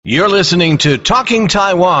You're listening to Talking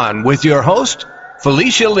Taiwan with your host,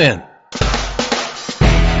 Felicia Lin.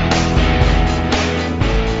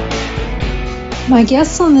 My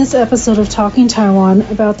guests on this episode of Talking Taiwan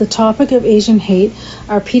about the topic of Asian hate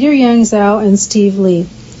are Peter Yang Zhao and Steve Lee.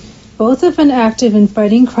 Both have been active in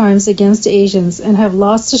fighting crimes against Asians and have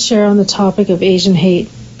lots to share on the topic of Asian hate.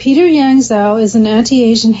 Peter Yang Zhao is an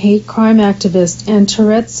anti-Asian hate crime activist and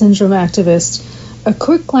Tourette syndrome activist. A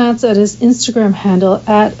quick glance at his Instagram handle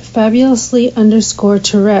at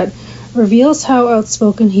fabulously_Tourette reveals how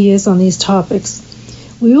outspoken he is on these topics.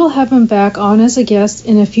 We will have him back on as a guest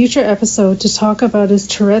in a future episode to talk about his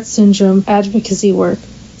Tourette syndrome advocacy work.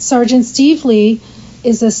 Sergeant Steve Lee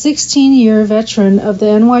is a 16-year veteran of the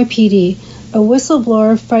NYPD, a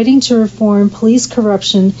whistleblower fighting to reform police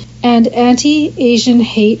corruption and anti-Asian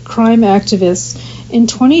hate crime activist. In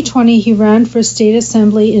 2020, he ran for state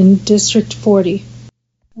assembly in District 40.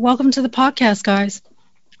 Welcome to the podcast, guys.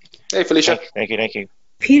 Hey, Felicia. Thank you.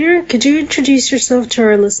 Peter, could you introduce yourself to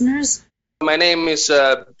our listeners? My name is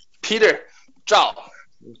Peter Zhao.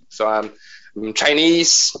 So I'm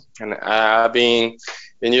Chinese, and I've been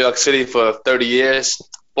in New York City for 30 years,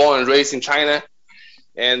 born and raised in China.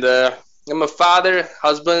 And I'm a father,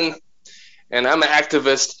 husband, and I'm an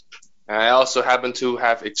activist. I also happen to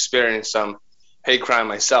have experienced some hate crime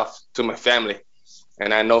myself to my family.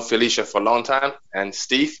 And I know Felicia for a long time, and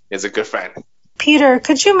Steve is a good friend. Peter,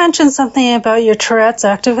 could you mention something about your Tourette's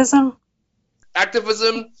activism?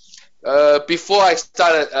 Activism, before I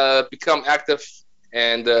started become active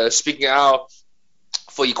and speaking out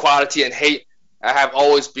for equality and hate, I have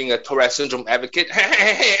always been a Tourette syndrome advocate.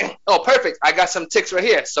 Oh, perfect. I got some tics right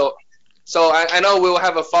here. So I know we'll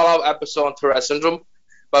have a follow-up episode on Tourette syndrome.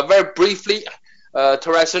 But very briefly,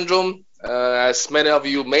 Tourette syndrome, as many of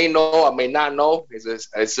you may know or may not know,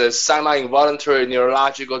 it's a semi-involuntary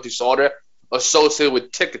neurological disorder associated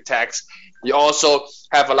with tic attacks. You also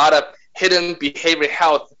have a lot of hidden behavioral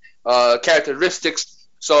health characteristics.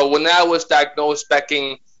 So when I was diagnosed back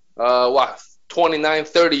in 29,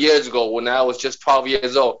 30 years ago, when I was just 12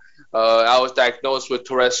 years old, I was diagnosed with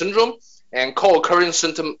Tourette syndrome and co-occurring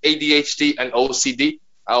symptom ADHD and OCD.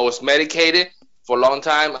 I was medicated for a long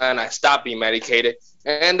time, and I stopped being medicated.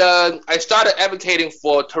 And I started advocating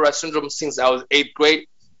for Tourette syndrome since I was 8th grade.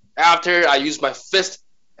 After I used my fist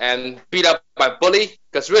and beat up my bully,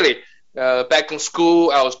 because really, back in school,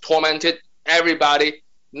 I was tormented. Everybody,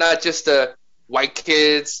 not just the white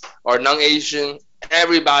kids or non-Asian,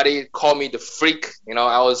 everybody called me the freak. You know,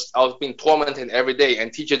 I was being tormented every day,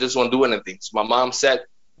 and teacher just won't do anything. So my mom said,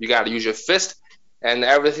 "You got to use your fist." And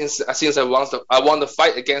everything since I want to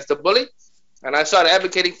fight against the bully, and I started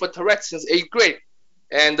advocating for Tourette since 8th grade.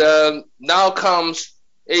 And now comes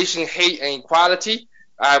Asian hate and equality.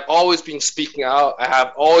 I've always been speaking out. I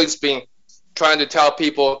have always been trying to tell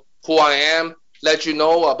people who I am, let you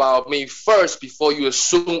know about me first before you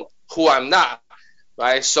assume who I'm not,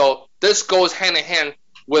 right? So this goes hand in hand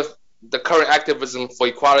with the current activism for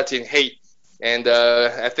equality and hate. And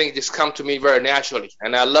I think this come to me very naturally.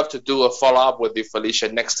 And I'd love to do a follow-up with you,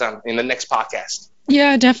 Felicia, next time in the next podcast.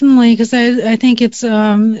 Yeah, definitely, because I think it's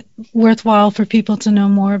worthwhile for people to know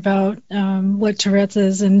more about what Tourette's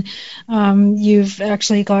is, and you've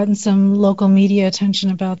actually gotten some local media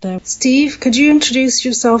attention about that. Steve, could you introduce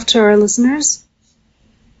yourself to our listeners?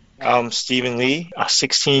 Stephen Lee, a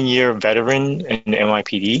 16-year veteran in the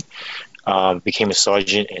NYPD, became a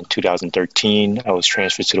sergeant in 2013. I was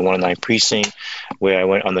transferred to the 109 precinct, where I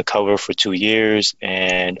went undercover for 2 years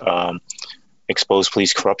and exposed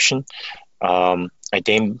police corruption. I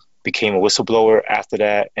then became a whistleblower after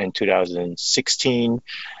that in 2016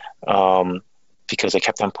 because I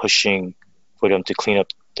kept on pushing for them to clean up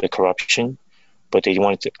the corruption, but they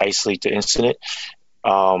wanted to isolate the incident.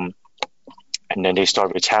 And then they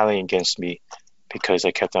started retaliating against me because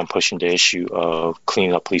I kept on pushing the issue of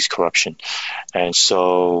cleaning up police corruption. And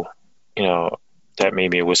so, that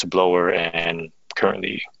made me a whistleblower, and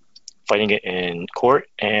currently fighting it in court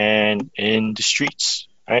and in the streets.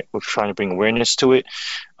 Right, we're trying to bring awareness to it.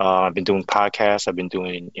 I've been doing podcasts. I've been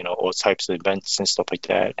doing, all types of events and stuff like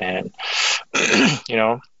that. And,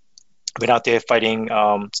 been out there fighting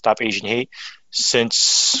Stop Asian Hate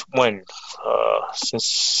since when?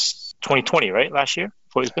 Since 2020, right? Last year?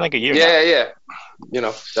 It's been like a year now.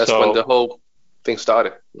 Yeah. That's when the whole thing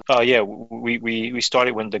started. Yeah, we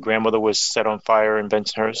started when the grandmother was set on fire in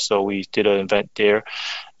Bensonhurst. So we did an event there,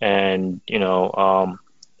 and,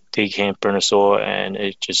 they can't burn us all, and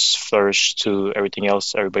it just flourished to everything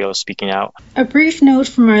else, everybody else speaking out. A brief note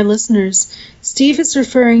from our listeners. Steve is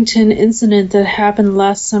referring to an incident that happened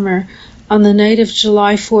last summer on the night of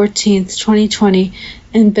July 14th, 2020,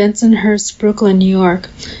 in Bensonhurst, Brooklyn, New York.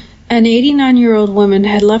 An 89-year-old woman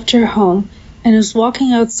had left her home and was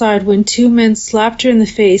walking outside when two men slapped her in the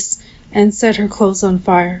face and set her clothes on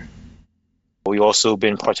fire. We've also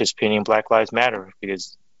been participating in Black Lives Matter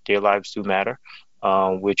because their lives do matter.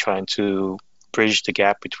 We're trying to bridge the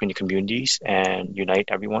gap between the communities and unite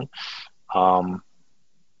everyone. I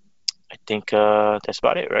think that's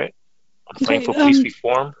about it, right? I'm playing for police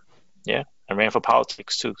reform. Yeah, I ran for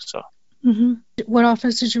politics too. So, What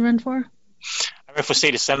office did you run for? I ran for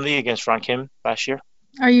state assembly against Ron Kim last year.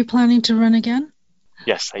 Are you planning to run again?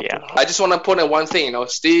 Yes, I am. I just want to point out one thing,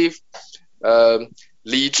 Steve,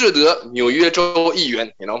 李志德，纽约州议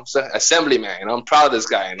员，is an assemblyman. I'm proud of this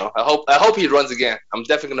guy. I hope he runs again. I'm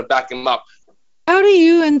definitely gonna back him up. How do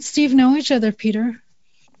you and Steve know each other, Peter?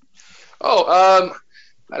 Like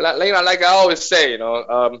I always say,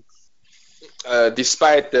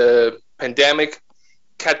 despite the pandemic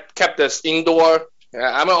kept us indoor.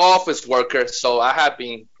 I'm an office worker, so I have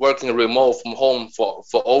been working remote from home for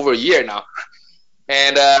over a year now.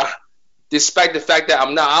 And despite the fact that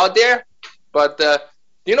I'm not out there, but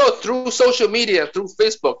through social media, through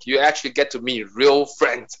Facebook, you actually get to meet real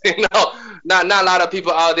friends. Not a lot of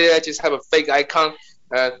people out there just have a fake icon,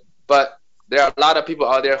 but there are a lot of people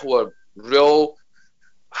out there who are real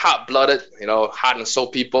hot-blooded, heart and soul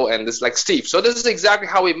people, and this like Steve. So this is exactly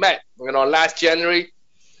how we met. Last January,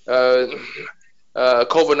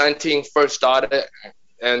 COVID-19 first started,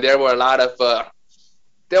 and there were a lot of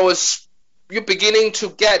you're beginning to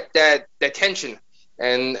get that tension,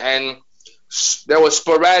 and there was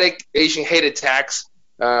sporadic Asian hate attacks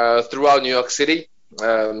throughout New York City,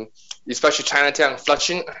 especially Chinatown,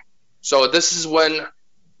 Flushing. So this is when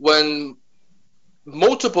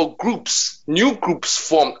multiple new groups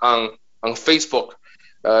formed on Facebook,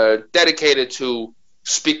 dedicated to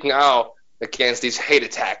speaking out against these hate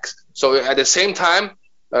attacks. So at the same time,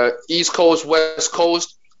 East Coast, West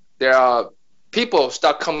Coast, there are people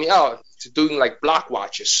start coming out to doing like block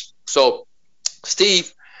watches. So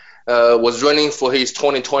Steve was running for his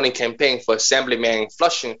 2020 campaign for assemblyman in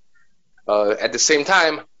Flushing. At the same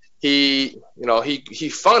time, he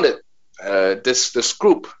funded this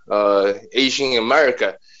group, Asian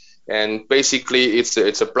America, and basically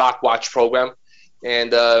it's a block watch program.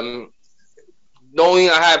 And knowing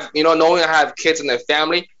I have kids in their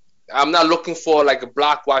family, I'm not looking for like a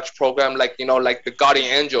block watch program like the Guardian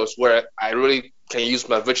Angels, where I really can use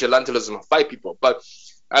my vigilantism and fight people. But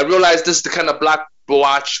I realized this is the kind of block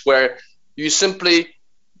watch where you simply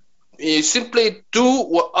do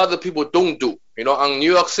what other people don't do. On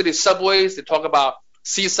New York City subways, they talk about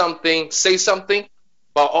see something, say something,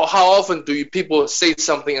 but how often do people say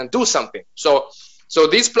something and do something? So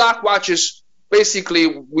these block watches, basically,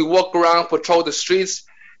 we walk around, patrol the streets,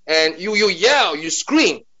 and you yell, you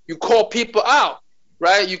scream, you call people out,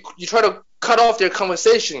 right? You try to cut off their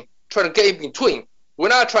conversation, try to get in between. We're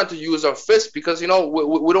not trying to use our fists because, we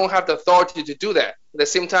don't have the authority to do that. At the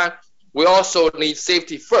same time, we also need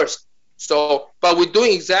safety first. But we're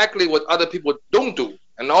doing exactly what other people don't do.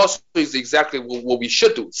 And also is exactly what we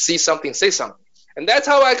should do. See something, say something. And that's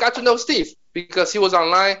how I got to know Steve, because he was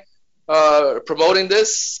online promoting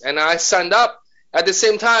this, and I signed up. At the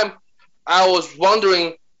same time, I was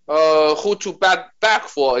wondering who to back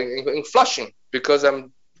for in Flushing, because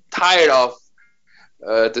I'm tired of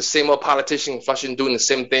the same old politician in Flushing doing the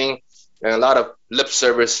same thing and a lot of lip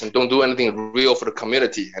service and don't do anything real for the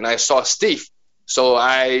community. And I saw Steve, so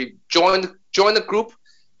I joined the group,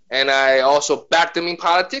 and I also backed him in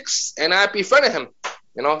politics, and I befriended him.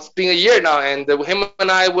 It's been a year now, and him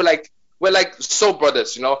and I we're like soul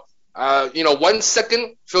brothers. 1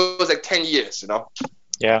 second feels like 10 years.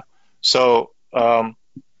 Yeah. So to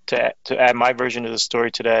add my version of the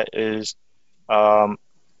story to that is, I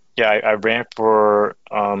ran for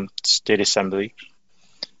state assembly.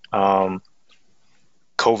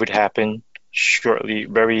 COVID happened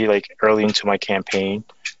very early into my campaign.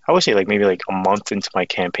 I would say maybe a month into my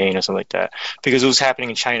campaign or something like that, because it was happening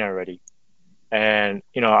in China already. And,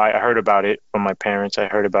 I heard about it from my parents. I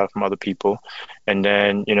heard about it from other people. And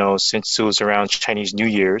then, since it was around Chinese New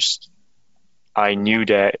Year's, I knew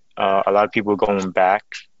that a lot of people were going back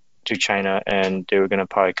to China, and they were going to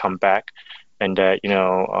probably come back, and that,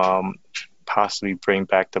 possibly bring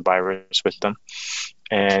back the virus with them.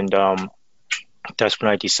 And that's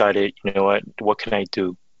when I decided, what can I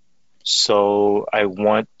do? So I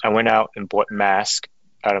went out and bought masks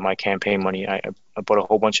out of my campaign money. I bought a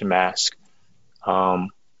whole bunch of masks. And,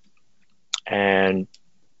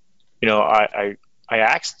 I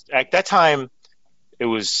asked at that time, it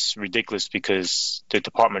was ridiculous because the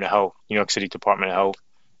Department of Health, New York City Department of Health,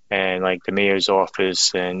 and like the mayor's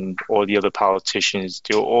office and all the other politicians,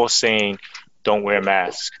 they're all saying, don't wear a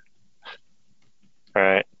mask.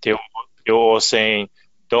 Right? They're all saying,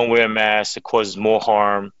 don't wear a mask. It causes more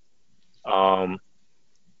harm.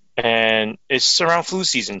 And it's around flu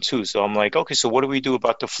season too. So I'm like, okay, so what do we do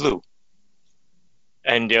about the flu?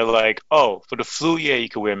 And they're like, oh, for the flu, yeah, you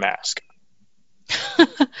can wear a mask.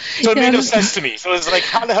 So it made no sense to me. So it's like,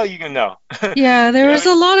 how the hell are you going to know? Yeah, there was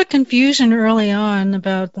a lot of confusion early on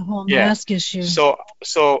about the whole mask issue. So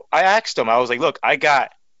I asked them, I was like, look, I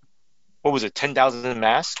got, what was it, 10,000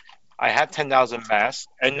 masks? I have 10,000 masks,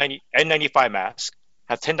 N95 masks,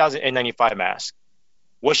 have 10,000 N95 masks.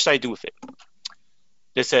 What should I do with it?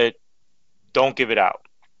 They said, don't give it out.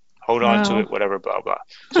 Hold on to it, whatever, blah, blah.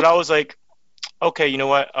 So I was like, okay, you know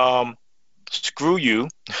what? Screw you.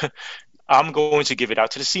 I'm going to give it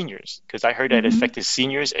out to the seniors because I heard that it affected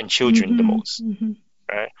seniors and children the most.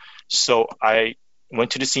 Right? So I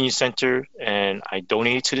went to the senior center and I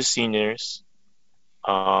donated to the seniors.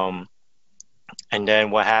 And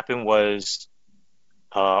then what happened was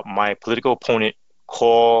my political opponent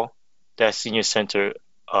called that senior center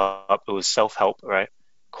up. It was self-help, right?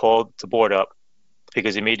 Called the board up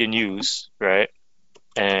because it made the news, right?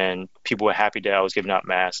 And people were happy that I was giving out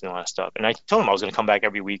masks and all that stuff. And I told him I was going to come back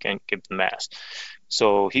every week and give them masks.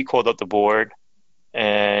 So he called up the board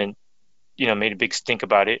and, made a big stink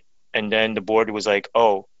about it. And then the board was like,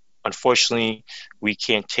 oh, unfortunately, we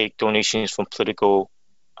can't take donations from political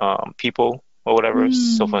people or whatever,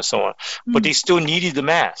 so on and so on. But they still needed the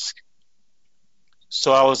mask.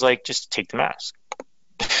 So I was like, just take the mask.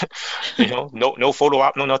 No photo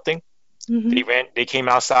op, no nothing. They came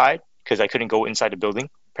outside because I couldn't go inside the building,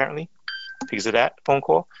 apparently, because of that phone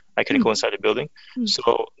call. I couldn't go inside the building.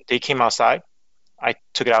 So they came outside. I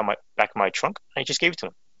took it out of back of my trunk. And I just gave it to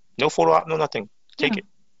them. No photo op, no nothing. Take it.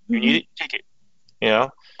 You need it, take it.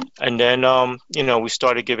 And then, we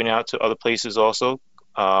started giving out to other places also.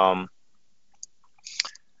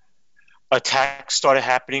 Attacks started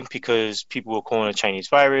happening because people were calling it a Chinese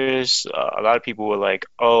virus. A lot of people were like,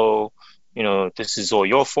 oh, this is all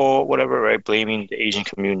your fault, whatever, right? Blaming the Asian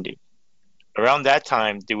community. Around that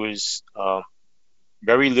time, there was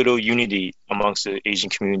very little unity amongst the Asian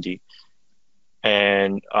community.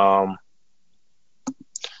 And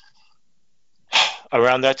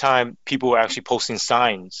around that time, people were actually posting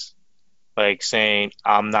signs like saying,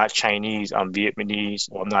 I'm not Chinese, I'm Vietnamese,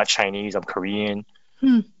 or I'm not Chinese, I'm Korean.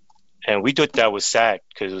 And we thought that was sad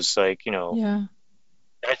because it was like,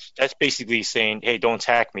 that's basically saying, hey, don't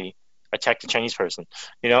attack me, attack the Chinese person,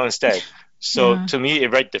 instead. So to me,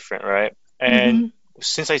 it read different, right? And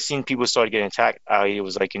since I seen people started getting attacked, I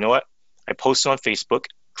was like, you know what? I posted on Facebook,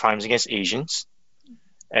 Crimes Against Asians,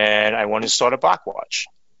 and I wanted to start a Black Watch.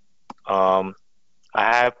 I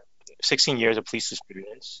have 16 years of police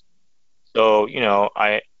experience. So,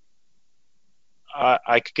 I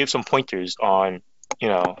could give some pointers on,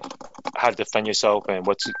 how to defend yourself and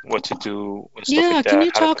what to do and stuff like that. Can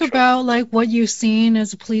you talk about like what you've seen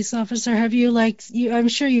as a police officer? Have you I'm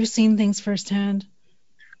sure you've seen things firsthand.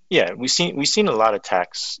 Yeah, we've seen a lot of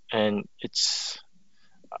attacks, and it's.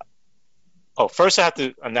 First I have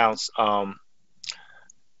to announce I'm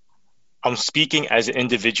speaking as an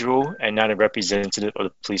individual and not a representative of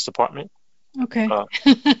the police department. Okay.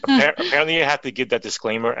 Apparently, I have to give that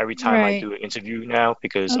disclaimer every time I do an interview now,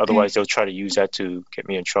 because otherwise they'll try to use that to get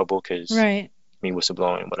me in trouble because me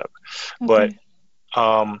whistleblowing, whatever. Okay.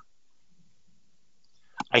 But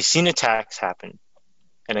I seen attacks happen,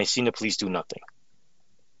 and I seen the police do nothing.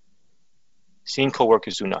 Seen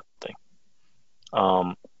coworkers do nothing.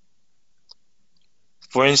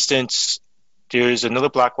 For instance, there's another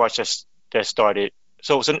Black Watch that started.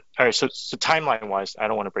 So timeline-wise, I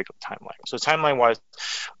don't want to break up the timeline. So timeline-wise,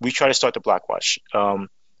 we try to start the Black Watch. Then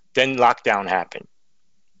lockdown happened,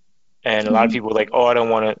 and a lot of people were like, "Oh, I don't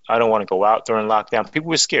want to go out during lockdown." People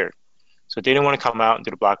were scared, so they didn't want to come out and do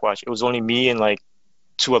the Black Watch. It was only me and like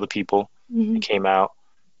 2 other people that came out.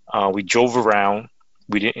 We drove around.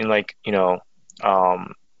 We didn't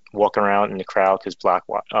walk around in the crowd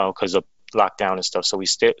because of lockdown and stuff. So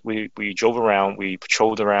we drove around, we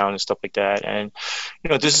patrolled around and stuff like that. And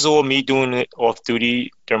this is all me doing it off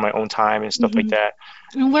duty during my own time and stuff like that.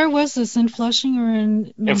 And where was this, in Flushing or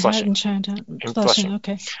in Manhattan, Flushing. Chinatown? In Flushing.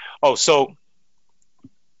 Okay. Oh, so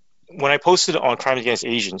when I posted on Crimes Against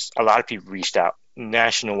Asians, a lot of people reached out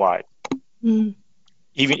nationwide, even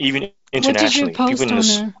internationally. What did you post on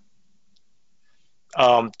there?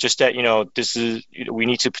 Just that, this is, we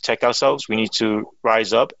need to protect ourselves. We need to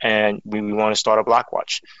rise up, and we want to start a Black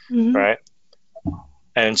Watch, right?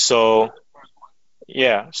 And so,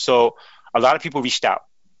 so a lot of people reached out.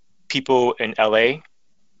 People in LA,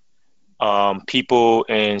 people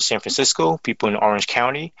in San Francisco, people in Orange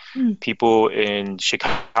County, people in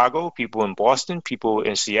Chicago, people in Boston, people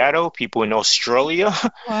in Seattle, people in Australia,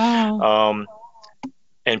 Wow.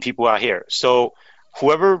 and people out here. So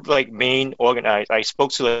whoever like main organized, I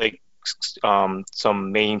spoke to like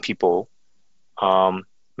some main people,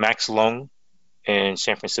 Max Long in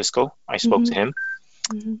San Francisco. I spoke to him.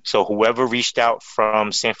 So whoever reached out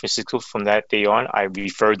from San Francisco from that day on, I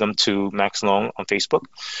referred them to Max Long on Facebook.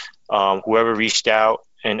 Whoever reached out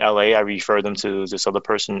in LA, I referred them to this other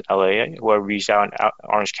person in LA. Whoever reached out in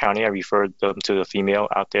Orange County, I referred them to the female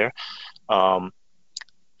out there.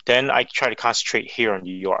 Then I try to concentrate here in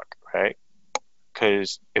New York, right?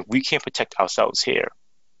 Because if we can't protect ourselves here,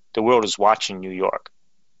 the world is watching New York.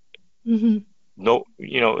 No,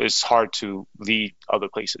 it's hard to lead other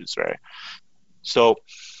places, right? So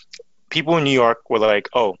people in New York were like,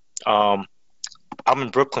 oh, I'm in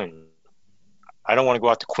Brooklyn. I don't want to go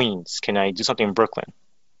out to Queens. Can I do something in Brooklyn?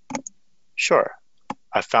 Sure.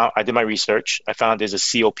 I did my research. I found there's a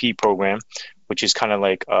COP program, which is kind of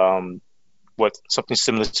like something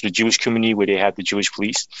similar to the Jewish community where they have the Jewish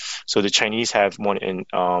police. So the Chinese have one in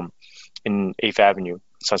 8th Avenue,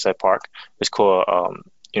 Sunset Park. It's called,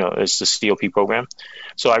 it's the COP program.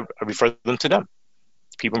 So I refer them to them.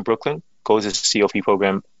 People in Brooklyn go to the COP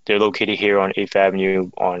program. They're located here on 8th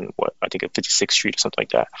Avenue on I think at 56th Street or something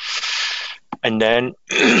like that. And then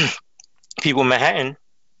people in Manhattan,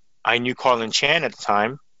 I knew Carlin Chan at the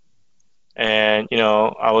time. And,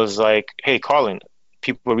 I was like, hey, Carlin,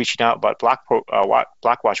 people were reaching out about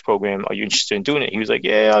Blackwatch program. Are you interested in doing it? He was like,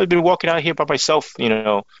 yeah, I've been walking out here by myself,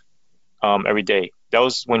 every day. That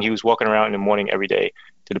was when he was walking around in the morning every day,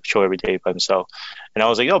 did the patrol every day by himself. And I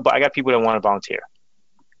was like, yo, but I got people that want to volunteer.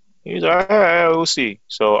 He was like, all right, we'll see.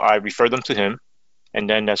 So I referred them to him. And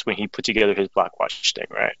then that's when he put together his Blackwatch thing,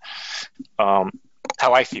 right?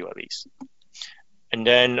 How I feel, at least. And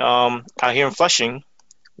then out here in Flushing,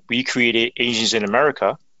 we created Asians in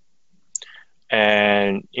America.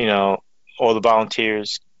 And, all the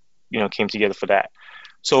volunteers, came together for that.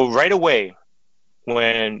 So right away,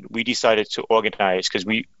 when we decided to organize, because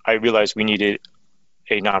I realized we needed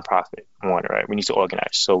a nonprofit one, right? We need to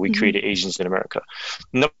organize. So we created Asians in America.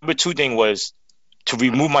 Number two thing was to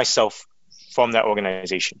remove myself from that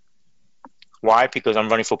organization. Why? Because I'm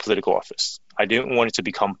running for political office. I didn't want it to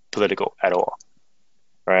become political at all,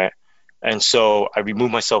 right? And so I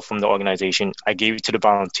removed myself from the organization. I gave it to the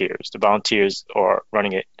volunteers. The volunteers are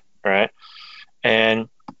running it, right? And,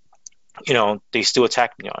 they still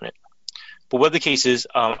attacked me on it. But whatever the case is,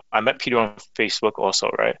 I met Peter on Facebook also,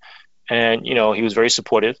 right? And, he was very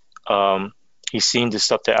supportive. He's seen the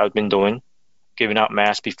stuff that I've been doing, giving out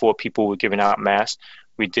masks before people were giving out masks.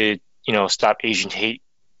 We did, Stop Asian Hate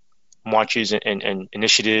marches and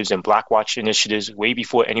initiatives and Blackwatch initiatives way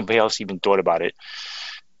before anybody else even thought about it.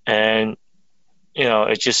 And,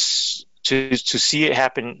 it just, to see it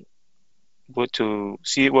happen, to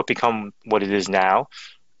see it become what it is now,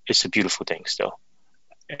 it's a beautiful thing still.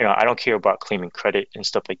 I don't care about claiming credit and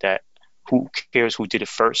stuff like that. Who cares who did it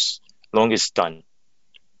first? As long as it's done,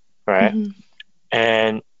 right?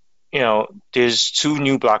 And, there's 2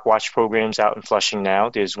 new Blackwatch programs out in Flushing now.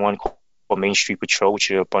 There's one called Main Street Patrol, which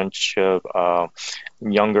are a bunch of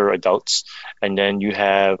younger adults. And then you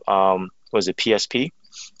have, PSP,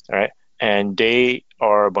 right? And they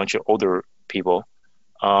are a bunch of older people.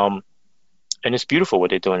 And it's beautiful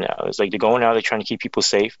what they're doing now. It's like they're going out, they're trying to keep people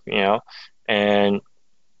safe, and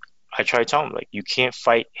I try to tell them, like, you can't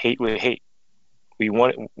fight hate with hate. We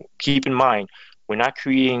want to keep in mind, we're not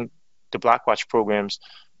creating the Blackwatch programs,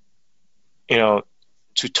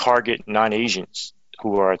 to target non-Asians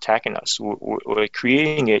who are attacking us. We're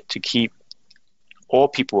creating it to keep all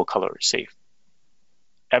people of color safe.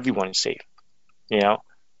 Everyone is safe.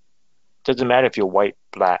 Doesn't matter if you're white,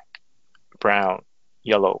 black, brown,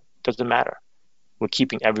 yellow. Doesn't matter. We're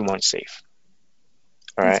keeping everyone safe.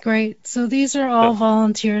 All right? That's great. So these are all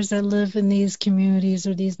volunteers that live in these communities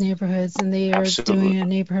or these neighborhoods, and they are doing a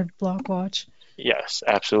neighborhood Blackwatch. Yes,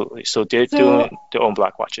 absolutely. So they're doing their own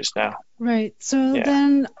Blackwatches now. Right. So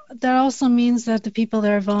then that also means that the people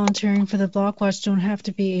that are volunteering for the Blackwatch don't have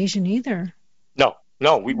to be Asian either. No,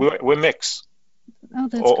 we're mixed. Oh,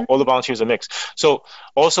 that's great. All the volunteers are mixed. So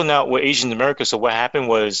also now we're Asian in America. So what happened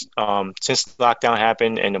was since the lockdown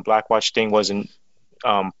happened and the Blackwatch thing wasn't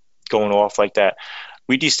going off like that,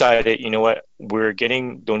 we decided, you know what, we're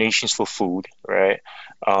getting donations for food, right?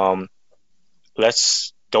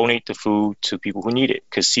 Let's donate the food to people who need it,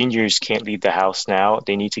 because seniors can't leave the house now.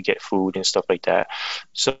 They need to get food and stuff like that.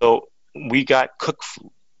 So we got cooked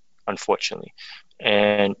food, unfortunately.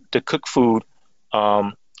 And the cooked food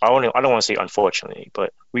don't want to say unfortunately,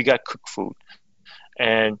 but we got cooked food,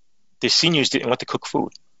 and the seniors didn't want to cook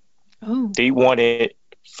food. Oh. They wanted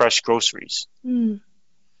fresh groceries. Mm.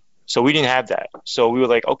 So we didn't have that. So we were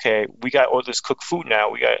like, okay, we got all this cooked food now.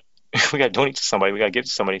 We got to donate to somebody. We got to give it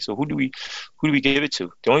to somebody. So who do we give it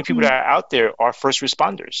to? The only people that are out there are first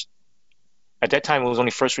responders. At that time, it was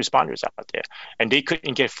only first responders out there, and they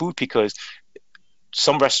couldn't get food because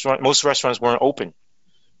most restaurants weren't open.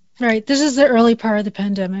 Right. This is the early part of the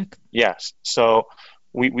pandemic. Yes. So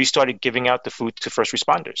we started giving out the food to first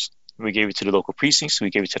responders. We gave it to the local precincts.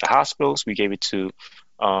 We gave it to the hospitals. We gave it to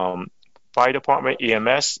fire department,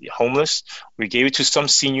 EMS, homeless. We gave it to some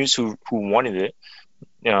seniors who wanted it,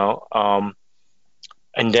 and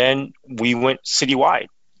then we went citywide.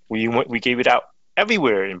 We gave it out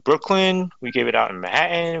everywhere in Brooklyn. We gave it out in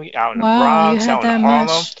Manhattan, out in the Bronx, out in Harlem.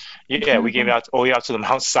 Much. Yeah, Incredible. we gave it out all the way out to the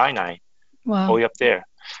Mount Sinai. Wow. All the way up there.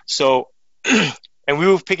 So, and we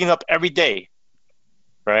were picking up every day,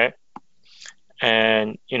 right?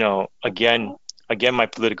 And again, my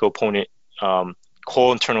political opponent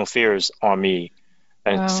called internal affairs on me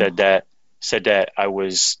and said that I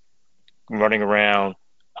was running around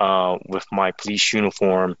with my police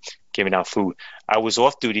uniform giving out food. I was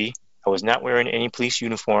off duty. I was not wearing any police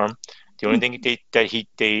uniform. The only thing they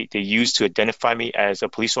used to identify me as a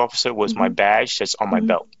police officer was my badge that's on my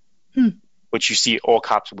belt, which you see all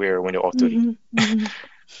cops wear when they're off duty.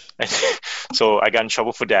 So I got in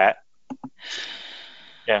trouble for that.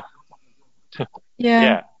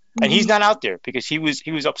 Yeah. And he's not out there because he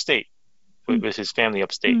was upstate with his family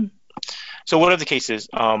upstate. So whatever the case is,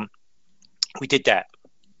 we did that.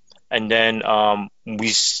 And then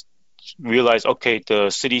we realized, okay, the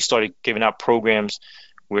city started giving out programs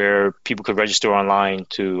where people could register online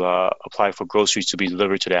to apply for groceries to be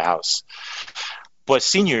delivered to their house. But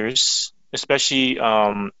seniors, especially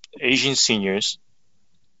Asian seniors,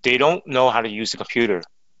 they don't know how to use the computer.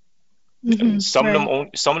 Some of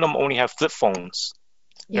them only have flip phones,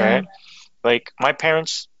 right? Like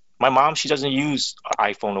my mom, she doesn't use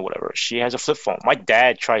an iPhone or whatever. She has a flip phone. My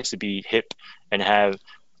dad tries to be hip and have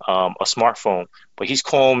a smartphone, but he's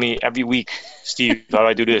calling me every week, Steve, how do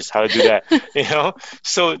I do this? How do I do that?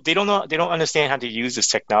 So they don't know, they don't understand how to use this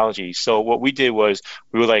technology. So what we did was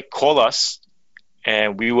we were like, call us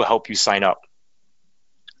and we will help you sign up.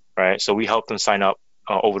 Right. So we helped them sign up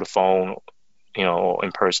over the phone, or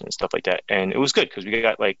in person and stuff like that. And it was good because we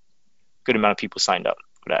got like good amount of people signed up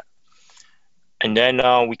for that. And then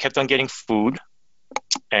we kept on getting food.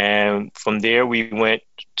 And from there, we went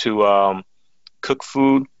to cook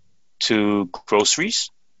food to groceries.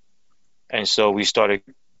 And so we started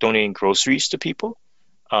donating groceries to people.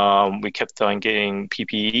 We kept on getting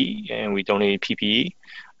PPE and we donated PPE.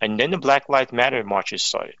 And then the Black Lives Matter marches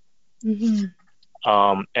started.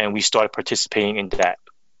 And we started participating in that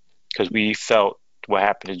because we felt what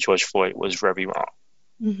happened to George Floyd was very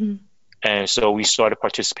wrong. And so we started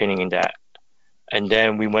participating in that. And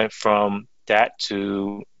then we went from that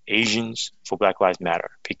to Asians for Black Lives Matter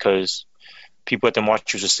because people at the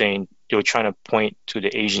marches were saying, they were trying to point to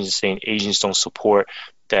the Asians saying Asians don't support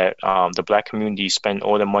that the Black community spend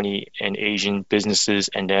all the money in Asian businesses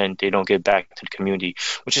and then they don't give back to the community,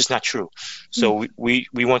 which is not true. So we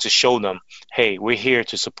want to show them, hey, we're here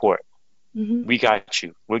to support. We got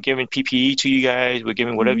you. We're giving PPE to you guys. We're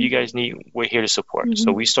giving whatever you guys need. We're here to support.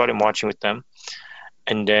 So we started marching with them.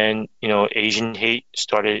 And then, Asian hate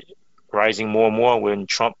started rising more and more when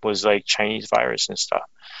Trump was like Chinese virus and stuff.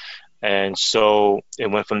 And so it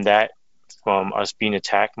went from us being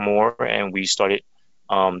attacked more and we started,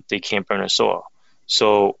 they can't burn us all.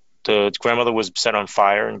 So the grandmother was set on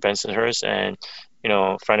fire in Bensonhurst and,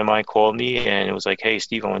 a friend of mine called me and it was like, hey,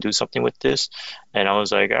 Steve, I want to do something with this. And I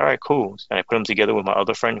was like, all right, cool. And I put them together with my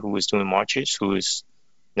other friend who was doing marches, who is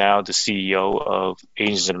now the CEO of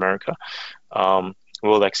Asians in America,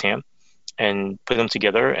 Will Exham, and put them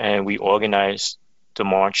together and we organized the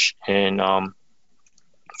march in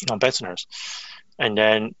Bensonhurst. And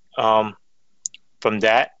then from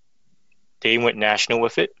that, they went national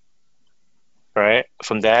with it, right?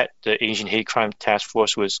 From that, the Asian Hate Crime Task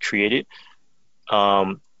Force was created.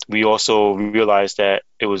 We also realized that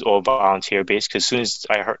it was all volunteer based because as soon as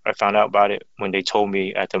I found out about it when they told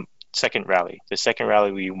me at the second rally,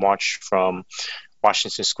 we marched from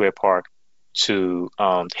Washington Square Park to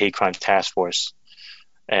the Hate Crime Task Force.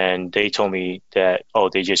 And they told me that,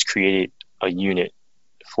 they just created a unit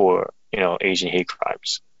for, Asian hate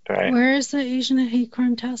crimes, right? Where is the Asian Hate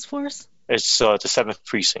Crime Task Force? It's the 7th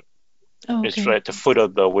precinct. Oh, okay. It's right at the foot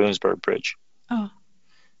of the Williamsburg Bridge. Oh.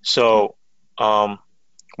 So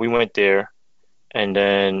we went there And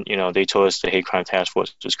then, they told us the hate crime task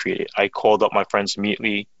force was created. I called up my friends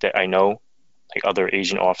immediately that I know, like other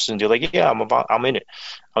Asian officers, and they're like, yeah, I'm in it.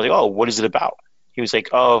 I was like, oh, what is it about? He was like,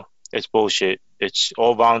 oh, it's bullshit. It's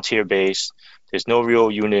all volunteer based. There's no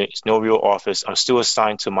real unit. It's no real office. I'm still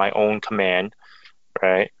assigned to my own command,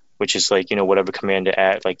 right? Which is like, whatever commander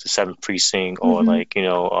at like the 7th precinct or like,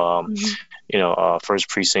 first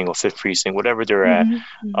precinct or 5th precinct, whatever they're at.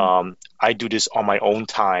 I do this on my own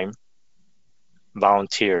time,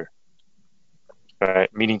 volunteer, right?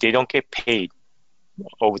 Meaning they don't get paid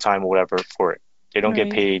overtime or whatever for it. They don't get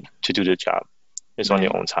paid to do the job. It's on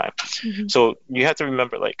their own time. So you have to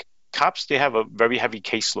remember, like, cops, they have a very heavy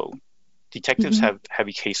caseload. Detectives have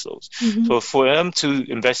heavy caseloads. So for them to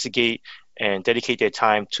investigate and dedicate their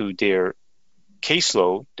time to their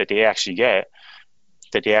caseload that they actually get,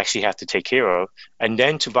 that they actually have to take care of, and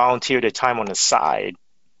then to volunteer their time on the side,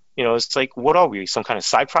 it's like, what are we? Some kind of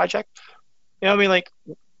side project? I mean, like,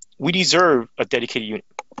 we deserve a dedicated unit.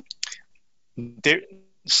 There,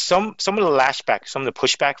 some of the lashback, some of the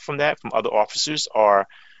pushback from other officers are,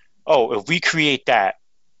 oh, if we create that,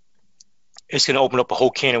 it's going to open up a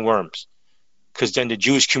whole can of worms. Because then the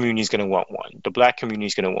Jewish community is going to want one, the Black community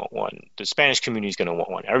is going to want one, the Spanish community is going to want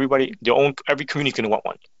one. Every community is going to want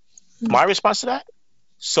one. My response to that: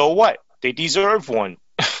 so what? They deserve one.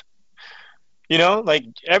 Like,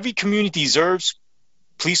 every community deserves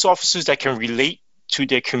police officers that can relate to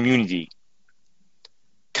their community,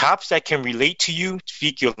 cops that can relate to you,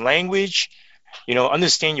 speak your language,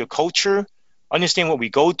 understand your culture, understand what we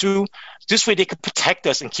go through. This way they could protect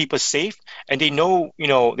us and keep us safe. And they know,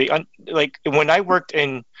 like when I worked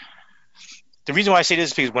in, the reason why I say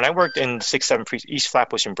this is because when I worked in 6-7 Precinct, East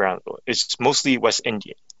Flatbush and Brownsville, it's mostly West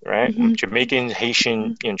Indian, right? Jamaicans,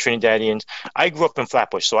 Haitian, Trinidadians. I grew up in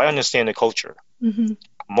Flatbush, so I understand the culture.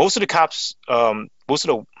 Most of the cops, I'm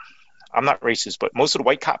not racist, but most of the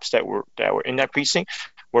white cops that were in that precinct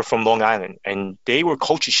were from Long Island, and they were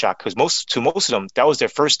culture shocked because most of them, that was their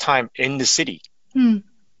first time in the city,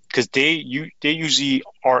 because they usually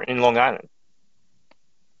are in Long Island,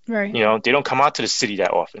 right? They don't come out to the city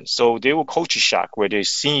that often, so they were culture shocked where they've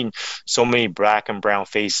seen so many black and brown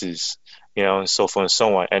faces, and so forth and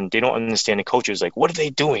so on, and they don't understand the culture. It's like, what are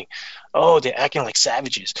they doing? Oh, they're acting like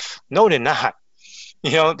savages. No, they're not.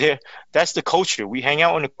 That's the culture. We hang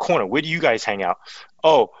out in the corner. Where do you guys hang out?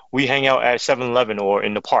 Oh, we hang out at 7-Eleven or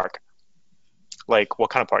in the park. Like, what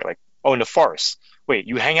kind of park? Like, oh, in the forest. Wait,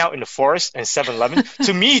 you hang out in the forest and 7-Eleven?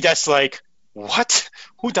 To me, that's like, what?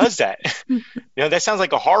 Who does that? That sounds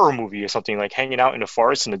like a horror movie or something, like hanging out in the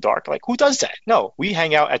forest in the dark. Like, who does that? No, we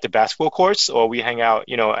hang out at the basketball courts, or we hang out,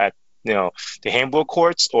 at, the handball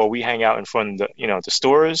courts, or we hang out in front of the, the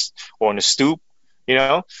stores or on the stoop.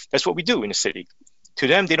 That's what we do in the city. To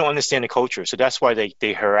them, they don't understand the culture, so that's why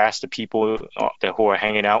they harass the people who are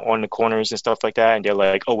hanging out on the corners and stuff like that, and they're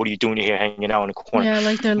like, "Oh, what are you doing here hanging out in the corner?" Yeah,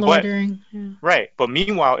 like they're loitering. Right, but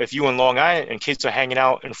meanwhile, if you're in Long Island and kids are hanging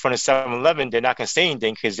out in front of 7-Eleven, they're not going to say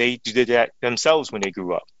anything because they did that themselves when they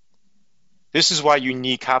grew up. This is why you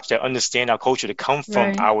need cops that understand our culture, to come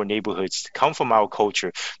from our neighborhoods, to come from our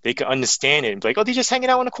culture. They can understand it and be like, "Oh, they're just hanging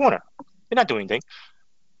out in the corner. They're not doing anything."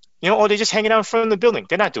 Or they're just hanging out in front of the building.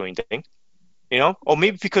 They're not doing anything. Or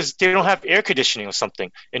maybe because they don't have air conditioning or something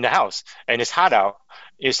in the house and it's hot out,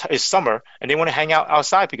 it's summer, and they want to hang out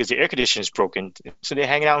outside because the air conditioner is broken, so they're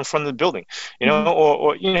hanging out in front of the building,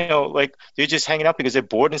 or like they're just hanging out because they're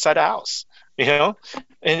bored inside the house, and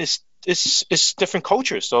it's different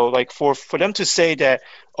cultures. So like for them to say that,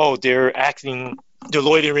 oh, they're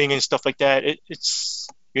loitering and stuff like that, it's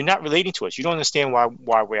you're not relating to us. You don't understand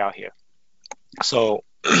why we're out here. So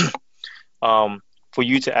for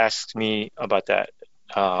you to ask me about that,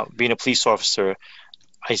 being a police officer,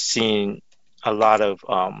 I've seen a lot of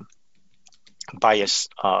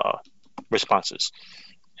biased responses,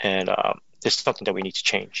 and it's something that we need to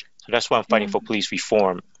change. So that's why I'm fighting for police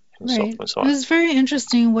reform. And so on. It was very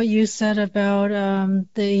interesting what you said about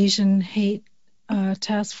the Asian hate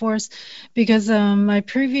task force, because my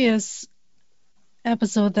previous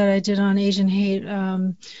episode that I did on Asian hate,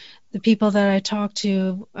 the people that I talked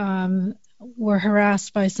to were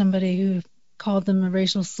harassed by somebody who called them a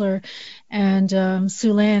racial slur, and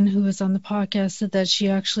Sue Lan, who was on the podcast, said that she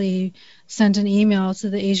actually sent an email to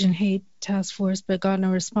the Asian hate task force but got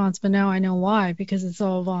no response. But now I know why, because it's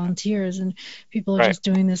all volunteers and people are just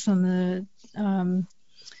doing this on the side.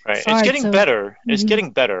 It's getting better. It's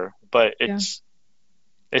getting better, but it's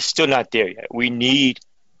still not there yet. We need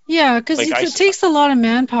because it takes a lot of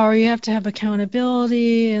manpower. You have to have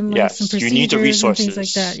accountability and some procedures, you need the resources and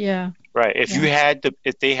things like that. Right.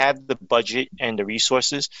 If they had the budget and the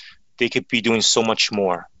resources, they could be doing so much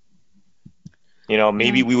more.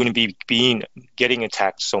 maybe we wouldn't be getting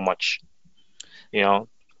attacked so much,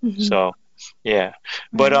 Mm-hmm. So, yeah.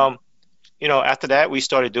 But, after that, we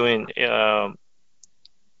started doing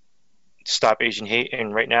Stop Asian Hate.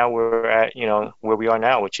 And right now we're at, where we are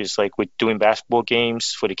now, which is like we're doing basketball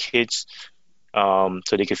games for the kids so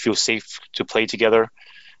they can feel safe to play together.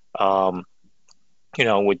 We're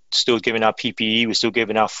still giving out PPE. We're still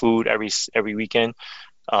giving out food every weekend.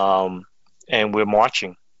 And we're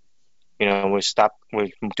marching. We're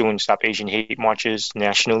doing Stop Asian Hate marches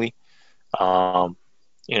nationally.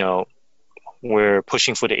 We're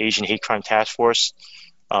pushing for the Asian Hate Crime Task Force,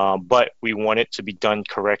 but we want it to be done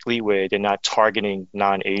correctly, where they're not targeting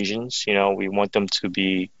non-Asians. We want them to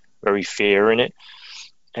be very fair in it,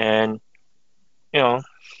 and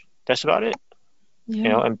that's about it.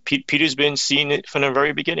 Yeah. And Peter's been seeing it from the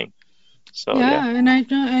very beginning. So and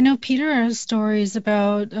I know Peter has stories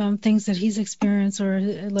about things that he's experienced or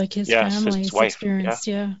like his family's experienced.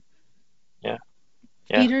 Yeah.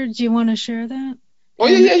 Peter, do you want to share that? Oh,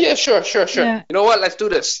 yeah, sure. Yeah. You know what? Let's do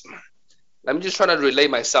this. I'm just trying to relate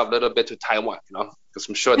myself a little bit to Taiwan, because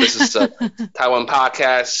I'm sure this is a Taiwan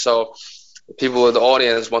podcast. So people in the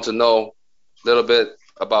audience want to know a little bit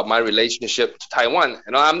about my relationship to Taiwan.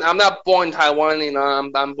 I'm not born in Taiwan.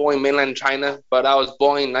 I'm born in mainland China, but I was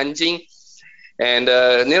born in Nanjing. And,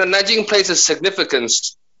 Nanjing plays a significant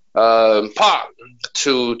part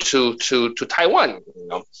to Taiwan,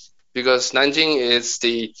 because Nanjing is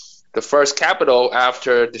the first capital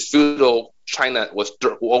after the feudal China was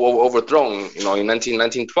overthrown, in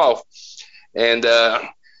 1912. And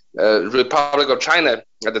Republic of China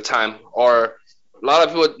at the time, or a lot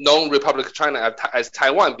of people know Republic of China as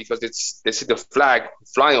Taiwan because they see the flag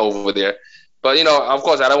flying over there. But, of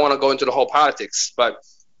course, I don't want to go into the whole politics. But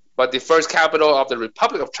the first capital of the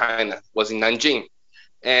Republic of China was in Nanjing.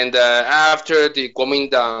 And after the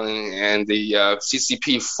Kuomintang and the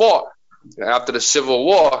CCP fought after the Civil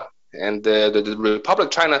War, and the Republic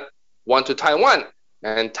of China went to Taiwan,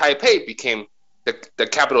 and Taipei became the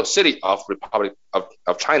capital city of Republic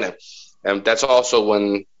of China. And that's also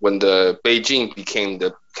when the Beijing became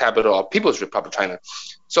the capital of People's Republic of China.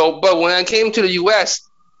 So, but when I came to the U.S.,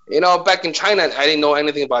 back in China, I didn't know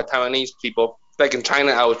anything about Taiwanese people. Back in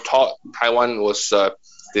China, I was taught Taiwan was the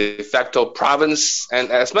de facto province. And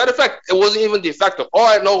as a matter of fact, it wasn't even de facto. All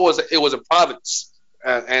I know was it was a province.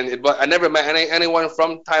 But I never met anyone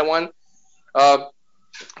from Taiwan.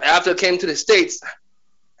 After I came to the States,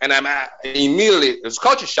 and immediately, it was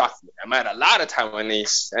culture shock for me. I met a lot of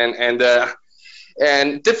Taiwanese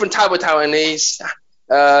and different type of Taiwanese.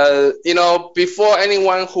 Before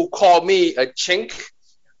anyone who called me a chink,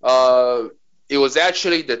 it was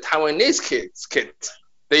actually the Taiwanese kids.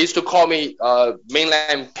 They used to call me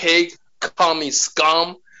mainland pig, call me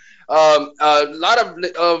scum. A lot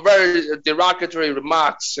of very derogatory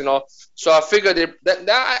remarks, So I figured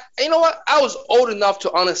that you know what? I was old enough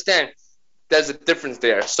to understand there's a difference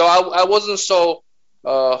there. So I wasn't so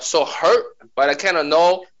hurt, but I kind of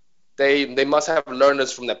know they must have learned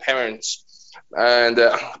this from their parents. And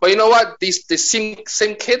but you know what? These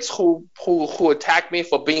same kids who attacked me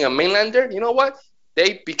for being a mainlander, you know what?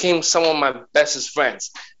 They became some of my bestest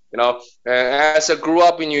friends. As I grew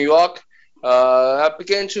up in New York, I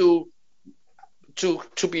began to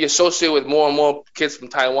be associated with more and more kids from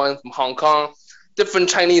Taiwan, from Hong Kong, different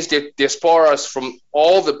Chinese diasporas from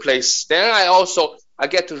all the places. Then I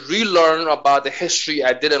get to relearn about the history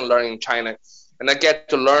I didn't learn in China, and I get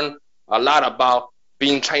to learn a lot about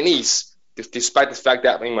being Chinese. Despite the fact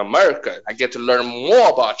that I'm in America, I get to learn more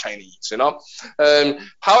about Chinese. My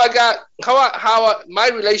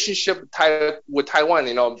relationship with Taiwan.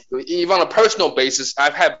 Even on a personal basis,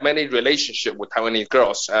 I've had many relationships with Taiwanese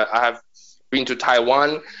girls. I have been to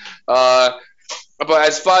Taiwan, but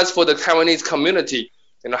as far as for the Taiwanese community,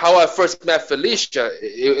 how I first met Felicia,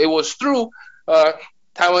 it was through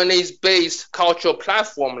Taiwanese-based cultural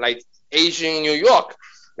platform like Asian New York.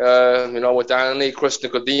 With Diane Chris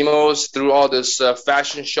Nicodemus, through all this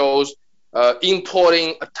fashion shows,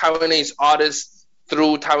 importing Taiwanese artists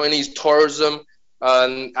through Taiwanese tourism.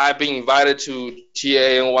 I've been invited to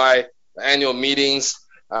TANY annual meetings.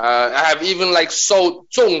 I have even sold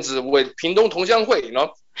粽子 with Pingdong Tongxianghui,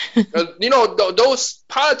 those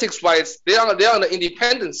politics-wise, they're on the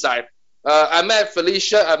independent side. I met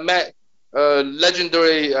Felicia, I met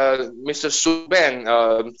legendary Mr. Su Ben,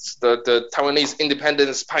 the Taiwanese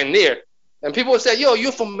independence pioneer, and people say, "Yo,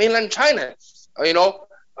 you're from mainland China,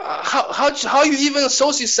 how you even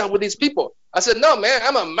associate yourself with these people?" I said, "No, man,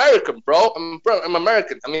 I'm American, bro. I'm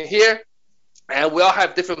American. I mean, here, and we all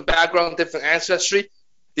have different background, different ancestry.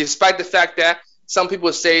 Despite the fact that some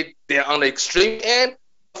people say they're on the extreme end,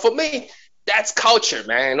 for me, that's culture,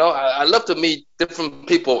 man. I love to meet different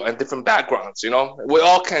people and different backgrounds. We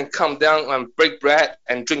all can come down and break bread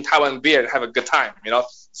and drink Taiwan beer and have a good time.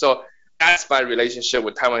 So that's my relationship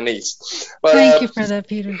with Taiwanese. But, Thank you for that,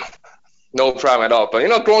 Peter. No problem at all. But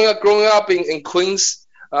growing up in Queens,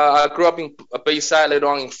 I grew up in Bayside, later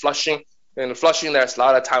on in Flushing. In Flushing, there's a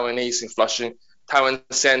lot of Taiwanese in Flushing, Taiwan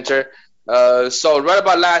Center. So right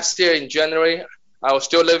about last year in January, I was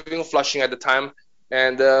still living in Flushing at the time.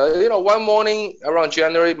 And, one morning around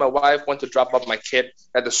January, my wife went to drop off my kid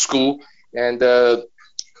at the school. And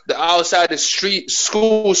the outside the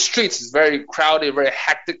school streets is very crowded, very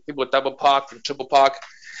hectic. People double park and triple park.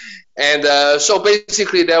 And so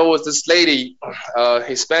basically there was this lady,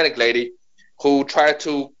 Hispanic lady, who tried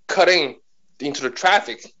to cut into the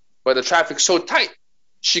traffic. But the traffic's so tight,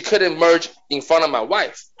 she couldn't merge in front of my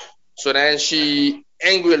wife. So then she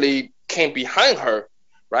angrily came behind her,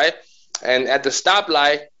 right? And at the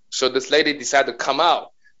stoplight, so this lady decided to come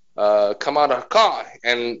out of her car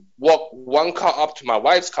and walk one car up to my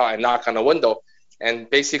wife's car and knock on the window and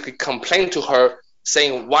basically complain to her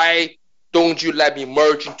saying, "Why don't you let me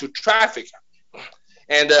merge into traffic?"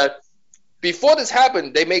 And before this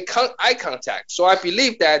happened, they made eye contact. So I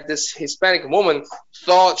believe that this Hispanic woman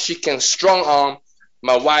thought she can strong arm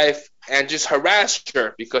my wife and just harass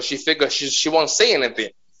her because she figured she won't say anything.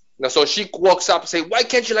 So she walks up and say, "Why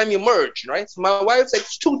can't you let me merge?" Right? So my wife's like,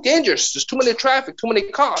 "It's too dangerous. There's too many traffic, too many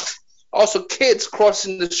cars. Also kids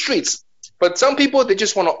crossing the streets." But some people, they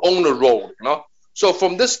just want to own the road, So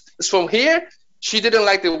from here, she didn't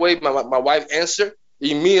like the way my wife answered.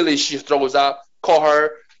 Immediately she throws out, call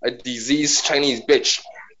her a diseased Chinese bitch.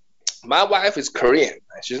 My wife is Korean.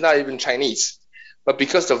 She's not even Chinese. But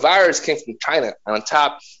because the virus came from China, and on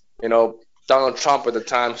top, Donald Trump at the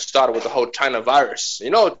time started with the whole China virus.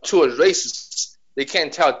 To a racist, they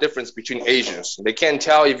can't tell the difference between Asians. They can't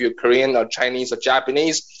tell if you're Korean or Chinese or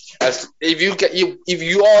Japanese. As if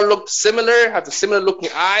you all look similar, have the similar looking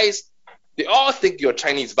eyes, they all think you're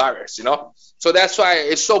Chinese virus, So that's why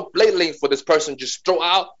it's so blatantly for this person just throw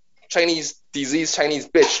out Chinese disease, Chinese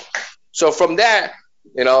bitch. So from that,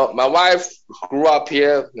 my wife grew up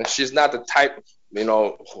here, and she's not the type,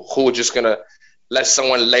 who just gonna let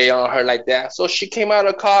someone lay on her like that. So she came out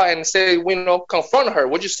of the car and said, confront her.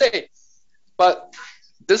 What'd you say? But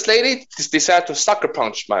this lady just decided to sucker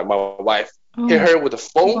punch my wife, hit her with a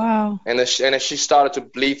phone, wow. and then she started to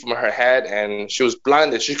bleed from her head, and she was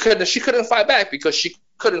blinded. She couldn't fight back because she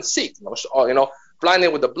couldn't see,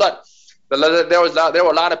 blinded with the blood. There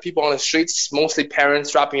were a lot of people on the streets, mostly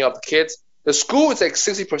parents dropping off the kids. The school is like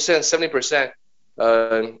 60%,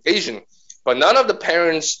 70% Asian, but none of the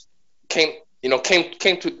parents came to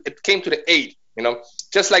the aid.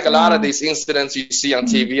 Just like a lot of these incidents you see on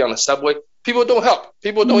TV, on the subway, people don't help.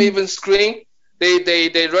 People don't even scream.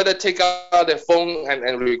 They rather take out their phone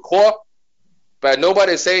and record, but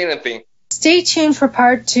nobody say anything. Stay tuned for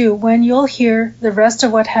part 2 when you'll hear the rest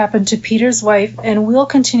of what happened to Peter's wife, and we'll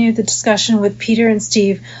continue the discussion with Peter and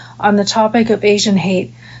Steve on the topic of Asian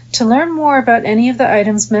hate. To learn more about any of the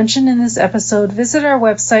items mentioned in this episode, visit our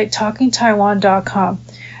website talkingtaiwan.com.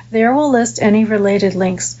 There we'll list any related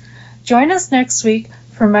links. Join us next week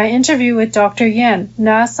for my interview with Dr. Yan,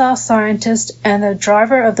 NASA scientist and the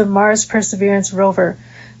driver of the Mars Perseverance rover.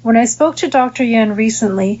 When I spoke to Dr. Yan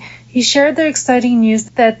recently, he shared the exciting news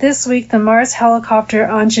that this week the Mars helicopter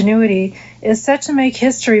Ingenuity is set to make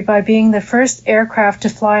history by being the first aircraft to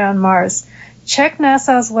fly on Mars. Check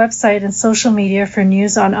NASA's website and social media for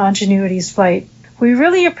news on Ingenuity's flight. We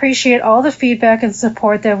really appreciate all the feedback and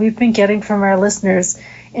support that we've been getting from our listeners.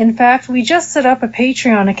 In fact, we just set up a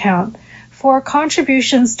Patreon account. For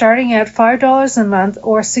contributions starting at $5 a month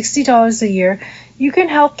or $60 a year, you can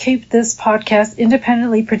help keep this podcast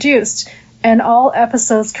independently produced and all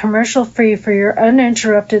episodes commercial-free for your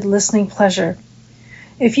uninterrupted listening pleasure.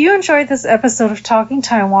 If you enjoyed this episode of Talking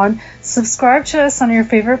Taiwan, subscribe to us on your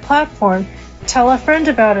favorite platform, tell a friend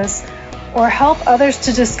about us, or help others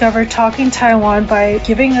to discover Talking Taiwan by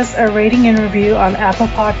giving us a rating and review on Apple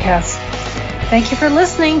Podcasts. Thank you for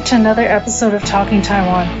listening to another episode of Talking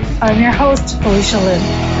Taiwan. I'm your host, Felicia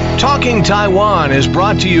Lin. Talking Taiwan is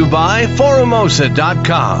brought to you by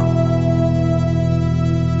Forumosa.com.